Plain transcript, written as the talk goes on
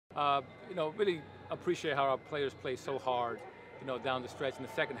Really appreciate how our players play so hard, down the stretch. In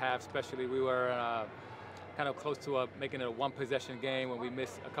the second half especially, we were kind of close to making it a one-possession game when we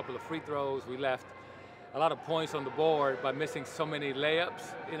missed a couple of free throws. We left a lot of points on the board by missing so many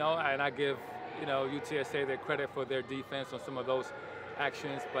layups, and I give, UTSA their credit for their defense on some of those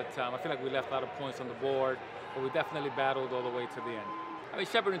actions, but I feel like we left a lot of points on the board, but we definitely battled all the way to the end. I mean,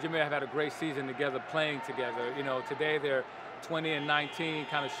 Shepard and Jameer have had a great season together, playing together. Today they're 20 and 19,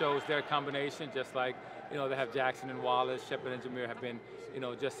 kind of shows their combination, just like, they have Jackson and Wallace. Shepard and Jameer have been,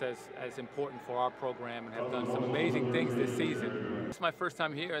 just as important for our program and have done some amazing things this season. It's my first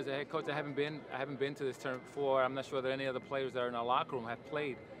time here as a head coach. I haven't been to this tournament before. I'm not sure that any other players that are in our locker room have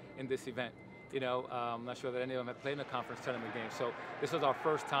played in this event. I'm not sure that any of them have played in a conference tournament game. So this was our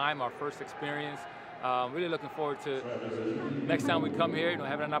first time, our first experience. Really looking forward to next time we come here,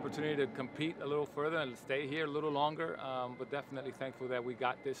 having an opportunity to compete a little further and stay here a little longer. But definitely thankful that we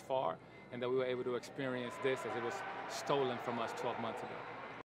got this far and that we were able to experience this as it was stolen from us 12 months ago.